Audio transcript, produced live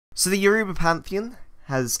So the Yoruba pantheon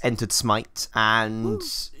has entered Smite, and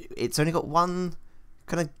it's only got one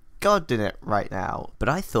kind of god in it right now. But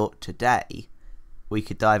I thought today we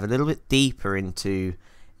could dive a little bit deeper into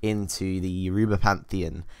the Yoruba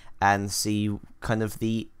pantheon and see kind of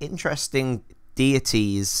the interesting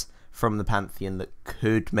deities from the pantheon that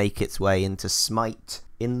could make its way into Smite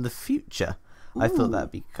in the future. I thought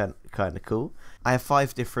that'd be kind of cool. I have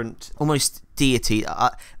 5 different almost deities.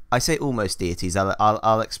 I say almost deities.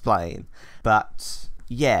 I'll explain. But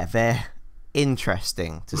yeah, they're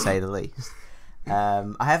interesting to say the least.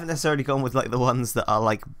 I haven't necessarily gone with like the ones that are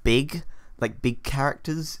like big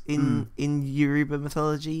characters in Yoruba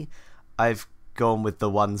mythology. I've gone with the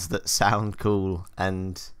ones that sound cool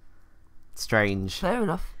and strange. Fair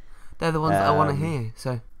enough. They're the ones that I want to hear.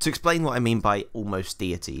 So to explain what I mean by almost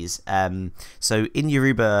deities, so in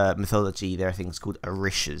Yoruba mythology there are things called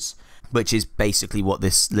Orishas, which is basically what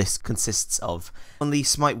this list consists of. On the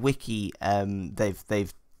Smite wiki,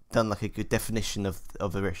 they've done like a good definition of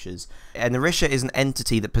Orishas. An Orisha is an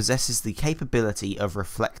entity that possesses the capability of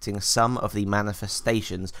reflecting some of the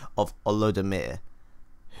manifestations of Olorun,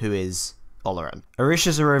 who is Olorun.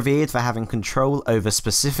 Orishas are revered for having control over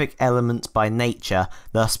specific elements by nature,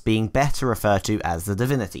 thus being better referred to as the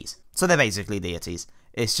divinities. So they're basically deities.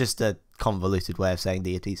 It's just a convoluted way of saying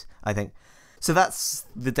deities, I think. So that's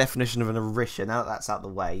the definition of an Orisha. Now that that's out of the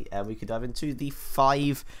way, we could dive into the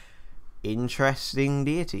 5 interesting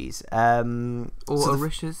deities.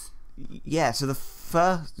 Orishas? Yeah, so the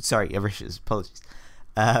first... Sorry, Orishas, apologies.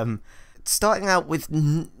 Starting out with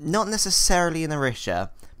not necessarily an Orisha,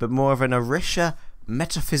 but more of an Orisha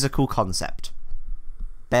metaphysical concept.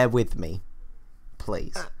 Bear with me,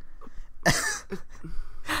 please.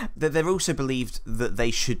 They're also believed that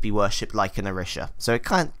they should be worshipped like an Orisha, so it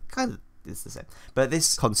kind of is the same. But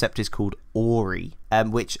this concept is called Ori,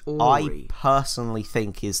 which I personally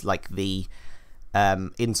think is like the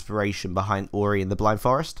inspiration behind Ori and the Blind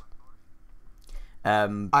Forest. I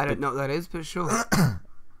don't know what that is, but sure.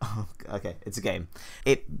 Okay, it's a game.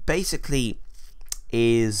 It basically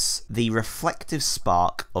is the reflective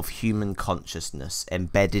spark of human consciousness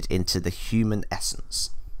embedded into the human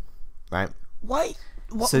essence, right? Why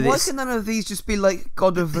can none of these just be like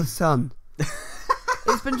God of the Sun?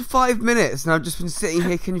 It's been 5 minutes and I've just been sitting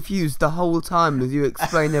here confused the whole time with you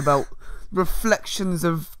explaining about reflections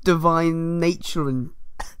of divine nature and...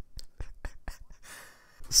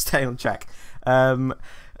 Stay on track. So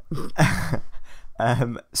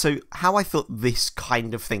how I thought this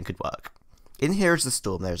kind of thing could work. In Heroes of the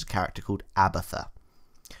Storm, there's a character called Abatha,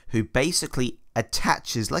 who basically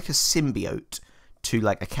attaches like a symbiote to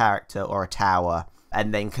like a character or a tower,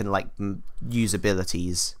 and then can like use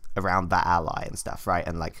abilities around that ally and stuff, right?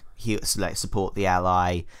 And like support the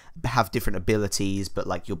ally, have different abilities, but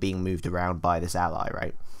like you're being moved around by this ally,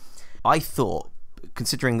 right? I thought,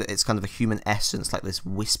 considering that it's kind of a human essence, like this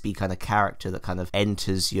wispy kind of character that kind of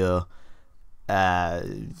enters your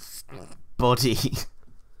body.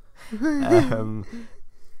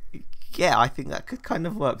 Yeah, I think that could kind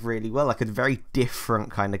of work really well, like a very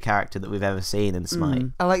different kind of character that we've ever seen in Smite.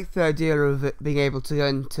 I like the idea of it being able to go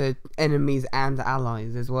into enemies and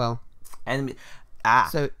allies as well.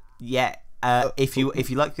 So yeah, if you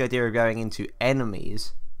like the idea of going into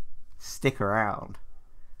enemies, stick around.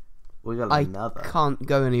 We got another. I can't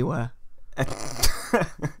go anywhere.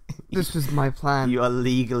 This was my plan. You are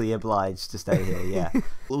legally obliged to stay here, yeah.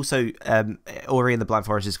 Also, Ori and the Blind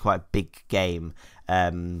Forest is quite a big game.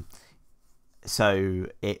 So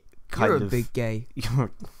it kind You're of... a big gay.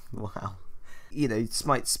 Wow. You know,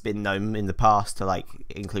 Smite's been known in the past to, like,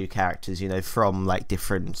 include characters, you know, from, like,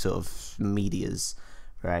 different sort of medias,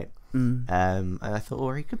 right? And I thought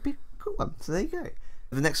Ori could be a cool one. So there you go.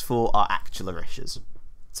 The next 4 are actual Orishas.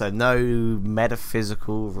 So no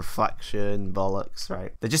metaphysical reflection bollocks,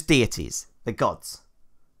 right? They're just deities. They're gods.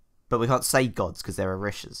 But we can't say gods because they're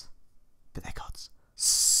Orishas. But they're gods.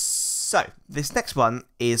 So, this next one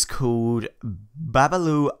is called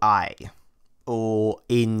Babalu Ai, or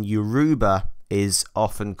in Yoruba is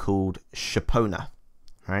often called Shapona,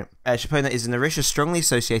 right? Shapona is an Orisha strongly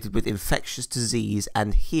associated with infectious disease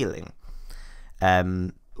and healing.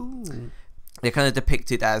 They're kind of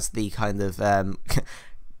depicted as the kind of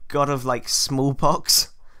god of like smallpox,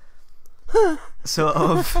 sort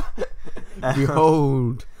of.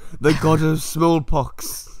 Behold, the god of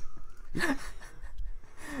smallpox.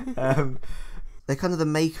 They're kind of the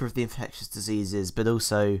maker of the infectious diseases, but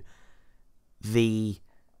also the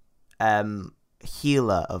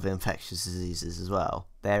healer of infectious diseases as well.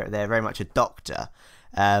 They're very much a doctor,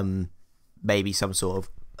 maybe some sort of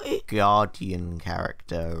guardian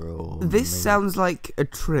character. Or this sounds like a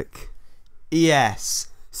trick. Yes,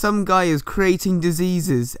 some guy is creating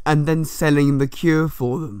diseases and then selling the cure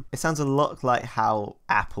for them. It sounds a lot like how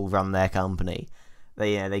Apple run their company.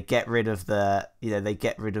 They get rid of the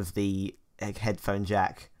headphone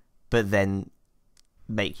jack, but then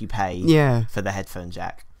make you pay for the headphone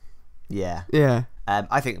jack. Yeah.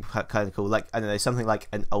 I think kind of cool. Like, I don't know, something like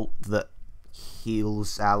an ult that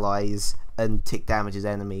heals allies and tick damages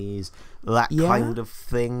enemies. That kind of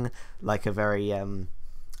thing. Like a very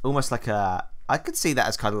almost like a. I could see that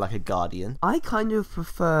as kind of like a guardian. I kind of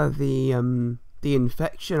prefer the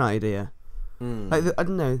infection idea. Like I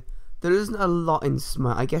don't know, there isn't a lot in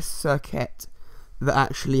Smite. I guess Circuit that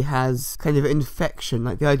actually has kind of infection,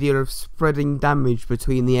 like the idea of spreading damage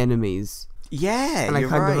between the enemies. Yeah, and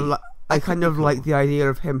I kind of like the idea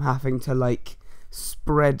of him having to like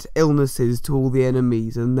spread illnesses to all the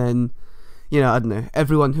enemies, and then, you know, I don't know,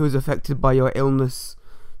 everyone who is affected by your illness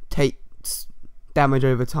takes damage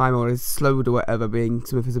over time or is slowed or whatever, being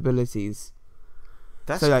some of his abilities.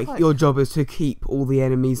 So like your job is to keep all the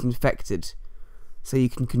enemies infected so you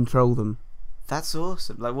can control them. That's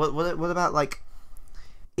awesome. Like what about like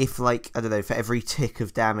if, like, I don't know, for every tick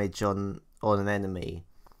of damage on an enemy,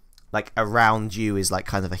 like around you is like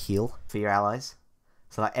kind of a heal for your allies.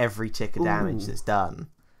 So like every tick of damage that's done,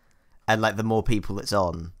 and like the more people it's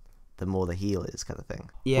on, the more the heal is, kind of thing.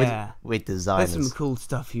 Yeah, with designers. There's some cool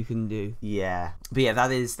stuff you can do. Yeah, but yeah,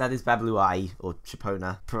 that is Babaluai or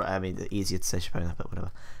Chipona. I mean, easier to say Chipona, but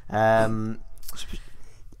whatever.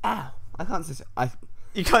 Ow! I can't say.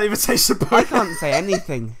 You can't even say Chipona. I can't say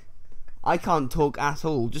anything. I can't talk at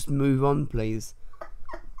all. Just move on, please.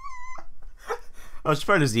 Oh,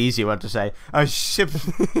 Chipona's the easier one to say. Oh,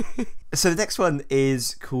 So the next one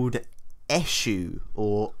is called Eshu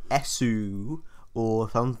or Esu or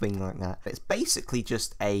something like that. It's basically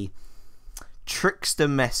just a trickster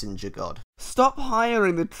messenger god. Stop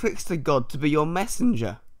hiring the trickster god to be your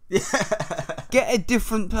messenger. Get a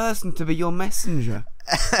different person to be your messenger.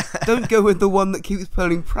 Don't go with the one that keeps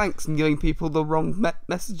pulling pranks and giving people the wrong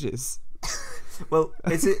messages. Well,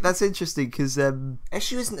 that's interesting because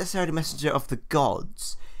Eshu isn't necessarily a messenger of the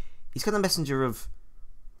gods. He's kind of a messenger of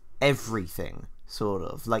everything, sort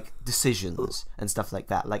of, like decisions and stuff like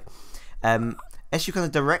that. Like, Eshu kind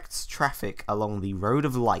of directs traffic along the road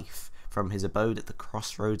of life from his abode at the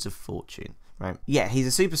crossroads of fortune. Right? Yeah, he's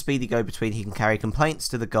a super speedy go-between. He can carry complaints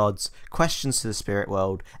to the gods, questions to the spirit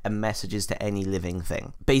world, and messages to any living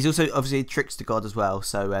thing. But he's also obviously a trickster god as well.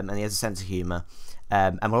 So, and he has a sense of humour.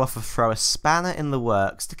 And will often throw a spanner in the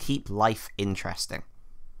works to keep life interesting,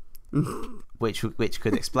 which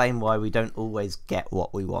could explain why we don't always get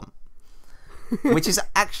what we want. Which is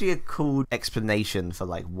actually a cool explanation for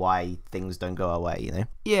like why things don't go our way, you know?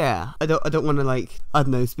 Yeah, I don't want to, like, I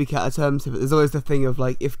don't know, speak out of terms, but there's always the thing of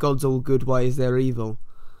like, if God's all good, why is there evil?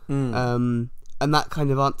 And that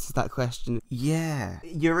kind of answers that question. Yeah,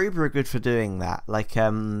 Yoruba are good for doing that. Like,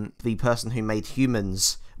 the person who made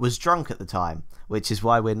humans was drunk at the time, which is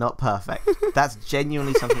why we're not perfect. That's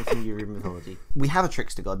genuinely something from Yoruba mythology. We have a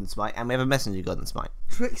trickster god in Smite, and we have a messenger god in Smite.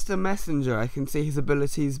 Trickster messenger, I can see his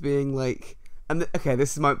abilities being like, and okay,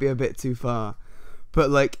 this might be a bit too far, but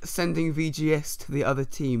like sending VGS to the other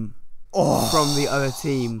team from the other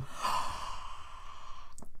team.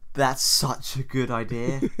 That's such a good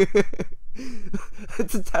idea.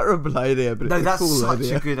 It's a terrible idea, but it's a cool idea. That's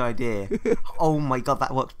such a good idea. Oh my god,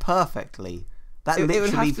 that works perfectly. That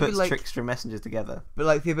literally puts like, trickster and messengers together. But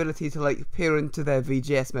like the ability to like peer into their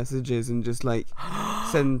VGS messages and just like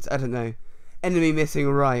send, I don't know, enemy missing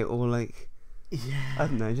right, or like, I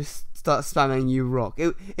don't know, just start spamming you rock.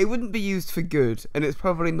 It wouldn't be used for good, and it's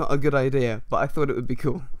probably not a good idea, but I thought it would be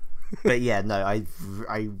cool. But yeah, no,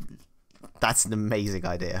 I that's an amazing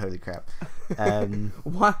idea. Holy crap!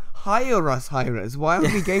 Why hire us? Why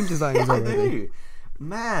aren't we game designers already?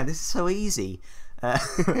 Man, this is so easy.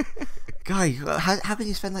 Guy, how can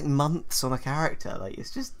you spend like months on a character? Like,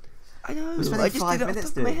 it's just, I know. I just 5 minutes off the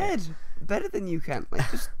top of my head. Better than you can. Like,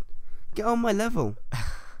 just get on my level.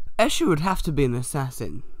 Eshu would have to be an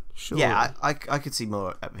assassin. Sure. Yeah, I could see him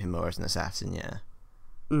more as an assassin. Yeah,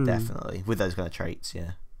 definitely with those kind of traits.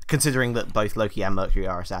 Yeah, considering that both Loki and Mercury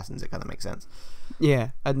are assassins, it kind of makes sense. Yeah,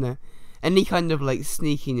 I don't know. Any kind of like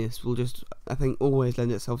sneakiness will just, I think, always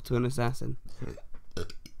lend itself to an assassin.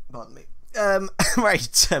 Pardon me.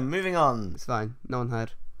 Right, moving on. It's fine. No one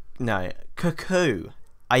heard. No, Cuckoo.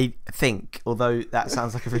 I think, although that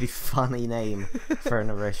sounds like a really funny name for an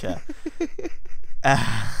Orisha.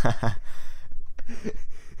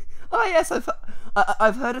 Oh yes,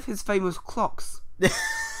 I've heard of his famous clocks.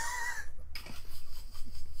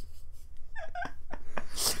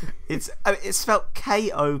 It's spelled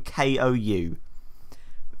Kokou.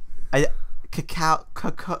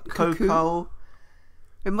 Cocoa.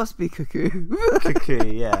 It must be cuckoo. Cuckoo,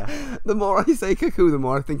 yeah. The more I say cuckoo, the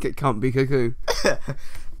more I think it can't be cuckoo.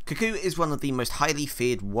 Cuckoo is one of the most highly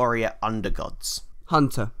feared warrior undergods.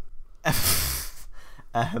 Hunter.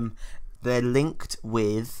 They're linked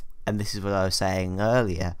with, and this is what I was saying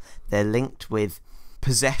earlier, they're linked with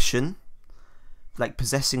possession, like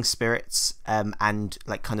possessing spirits, and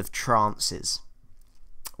like kind of trances,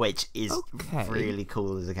 which is really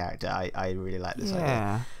cool as a character. I really like this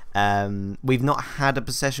idea. We've not had a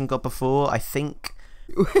possession god before, I think.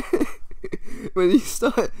 When you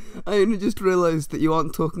start, I only just realised that you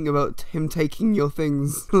aren't talking about him taking your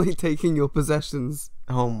things, like taking your possessions.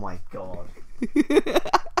 Oh my god.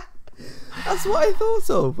 That's what I thought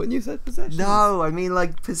of when you said possession. No, I mean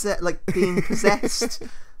like being possessed,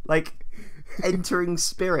 like entering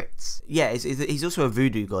spirits. Yeah, he's also a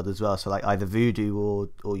voodoo god as well. So like either voodoo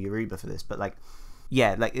or Yoruba for this, but like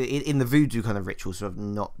yeah, like in the voodoo kind of ritual, sort of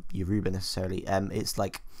not Yoruba necessarily. It's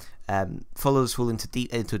like followers fall into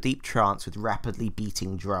a deep trance with rapidly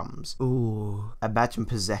beating drums. Ooh, imagine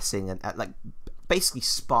possessing and like basically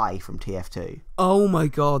Spy from TF2. Oh my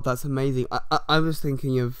god, that's amazing. I was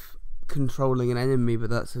thinking of controlling an enemy, but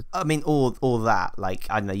that's I mean all that, like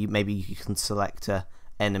I don't know, maybe you can select a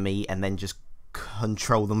enemy and then just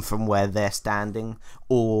control them from where they're standing,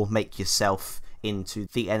 or make yourself into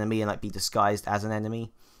the enemy and like be disguised as an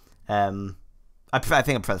enemy. I think I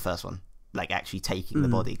prefer the first one, like actually taking the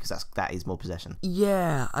body, because that is more possession.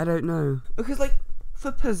 Yeah, I don't know, because like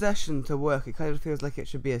for possession to work, it kind of feels like it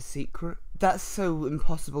should be a secret. That's so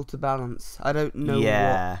impossible to balance. I don't know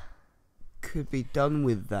what could be done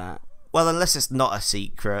with that. Well, unless it's not a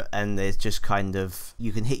secret and there's just kind of,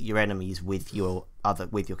 you can hit your enemies with your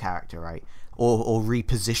character, right? Or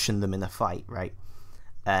reposition them in a fight, right?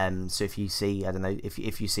 So if you see, I don't know,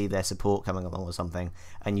 if you see their support coming along or something,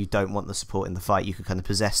 and you don't want the support in the fight, you could kind of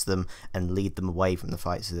possess them and lead them away from the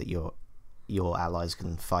fight so that your allies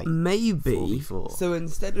can fight. Maybe. So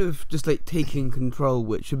instead of just like taking control,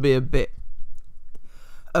 which would be a bit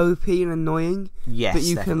OP and annoying, yes, but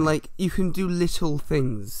you definitely. can do little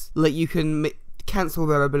things, like you can cancel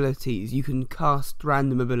their abilities, you can cast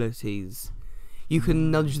random abilities, you can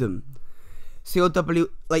nudge them. So your I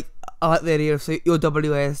like the idea of your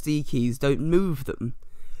WASD keys don't move them,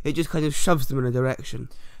 it just kind of shoves them in a direction.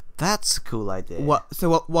 That's a cool idea.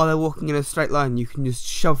 While they're walking in a straight line, you can just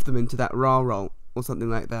shove them into that raw roll or something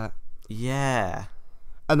like that. Yeah.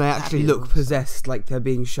 And they actually look possessed, like they're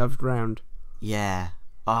being shoved round. Yeah.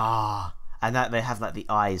 And that they have like the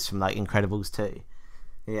eyes from like Incredibles 2.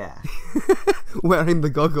 Yeah. Wearing the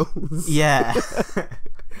goggles. Yeah.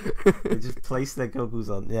 They just place their goggles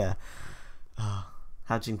on. Yeah.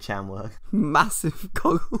 How Jing Chan work? Massive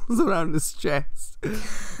goggles around his chest,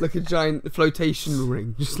 like a giant flotation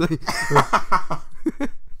ring, just like.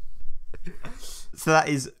 So that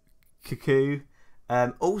is Cuckoo.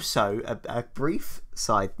 Also, a brief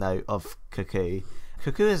side note of Cuckoo.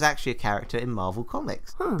 Cuckoo is actually a character in Marvel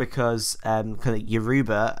Comics, because kind of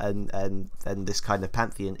Yoruba and this kind of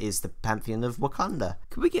pantheon is the pantheon of Wakanda.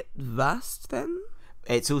 Could we get Vast then?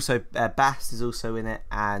 It's also Bast is also in it,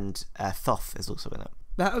 and Thoth is also in it.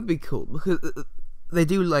 That would be cool, because they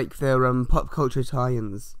do like their pop culture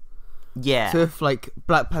tie-ins. Yeah. So if like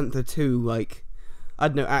Black Panther 2, like I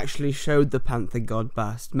don't know, actually showed the Panther God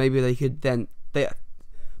Bast, maybe they could then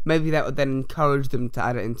maybe that would then encourage them to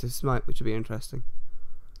add it into Smite, which would be interesting.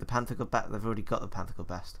 The Panther God Bast. They've already got the Panther God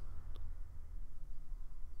Bast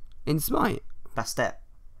in Smite. Bastet.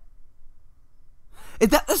 Is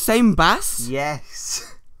that the same Bast?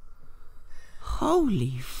 Yes.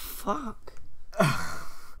 Holy fuck.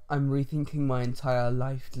 I'm rethinking my entire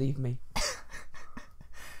life. Leave me.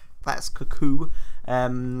 That's Cuckoo.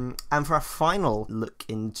 And for our final look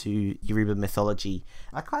into Yoruba mythology,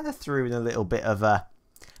 I kind of threw in a little bit of a,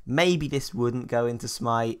 maybe this wouldn't go into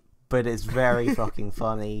Smite, but it's very fucking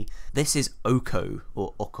funny. This is Oko,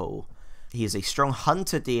 or Oko. He is a strong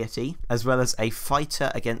hunter deity, as well as a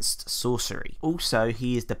fighter against sorcery. Also,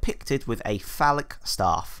 he is depicted with a phallic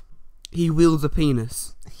staff. He wields a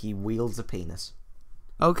penis. He wields a penis.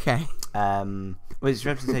 Okay. With his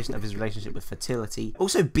representation of his relationship with fertility.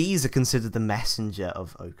 Also, bees are considered the messenger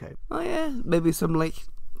of Oko. Oh yeah, maybe some like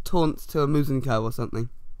taunts to a Muzenko or something.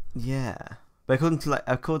 Yeah. But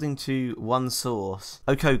according to one source,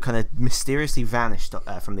 Oko kind of mysteriously vanished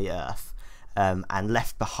from the earth, and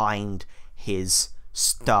left behind his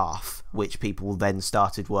staff, which people then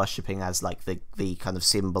started worshipping as like the kind of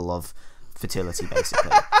symbol of fertility,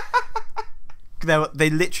 basically. They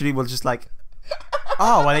literally were just like,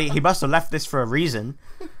 oh, well, he must have left this for a reason.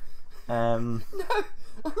 No,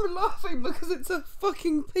 I'm laughing because it's a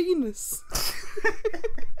fucking penis.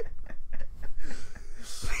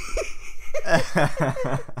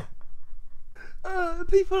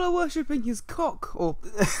 People are worshipping his cock or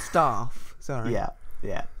staff. Sorry. Yeah.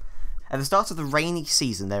 At the start of the rainy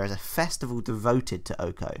season, there is a festival devoted to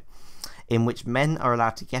Oko, in which men are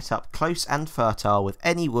allowed to get up close and fertile with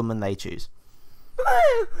any woman they choose.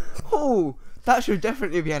 Oh, that should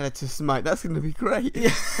definitely be added to Smite. That's going to be great.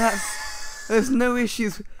 Yeah. There's no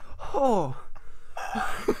issues. Oh.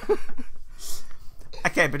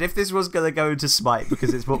 Okay, but if this was going to go into Smite,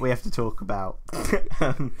 because it's what we have to talk about,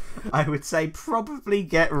 I would say probably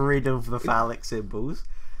get rid of the phallic symbols.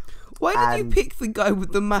 Why did you pick the guy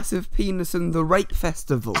with the massive penis and the rape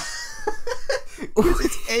festival? Because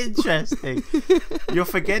it's interesting. You're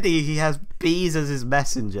forgetting he has bees as his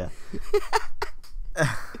messenger.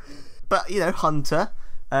 But, you know, Hunter,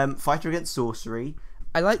 fighter against sorcery.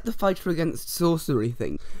 I like the fighter against sorcery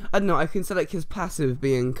thing. I don't know, I can select his passive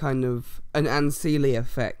being kind of an Ancili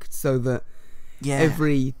effect, so that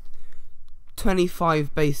every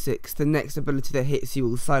 25 basics, the next ability that hits you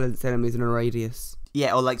will silence enemies in a radius.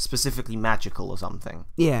 Yeah, or like specifically magical or something.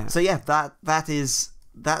 Yeah. So yeah,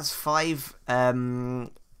 that's 5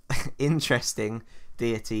 interesting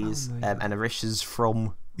deities and Orishas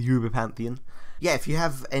from the Yoruba pantheon. Yeah, if you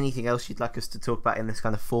have anything else you'd like us to talk about in this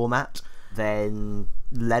kind of format, then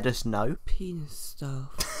let us know. Penis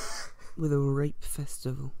staff with a rape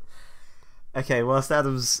festival. Okay, whilst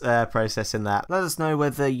Adam's processing that, let us know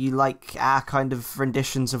whether you like our kind of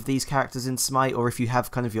renditions of these characters in Smite, or if you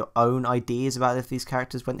have kind of your own ideas about if these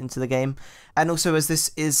characters went into the game. And also, as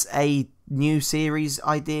this is a new series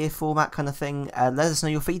idea format kind of thing, let us know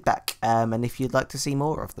your feedback, and if you'd like to see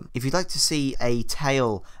more of them. If you'd like to see a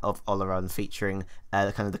tale of Olorun featuring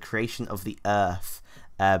kind of the creation of the earth,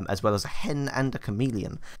 as well as a hen and a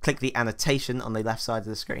chameleon, click the annotation on the left side of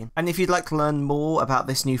the screen. And if you'd like to learn more about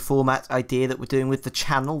this new format idea that we're doing with the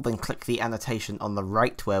channel, then click the annotation on the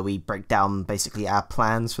right, where we break down basically our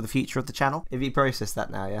plans for the future of the channel. Have you processed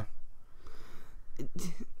that now, yeah?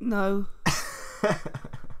 No.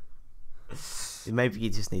 Maybe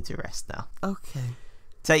you just need to rest now. Okay.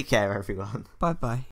 Take care, everyone. Bye-bye.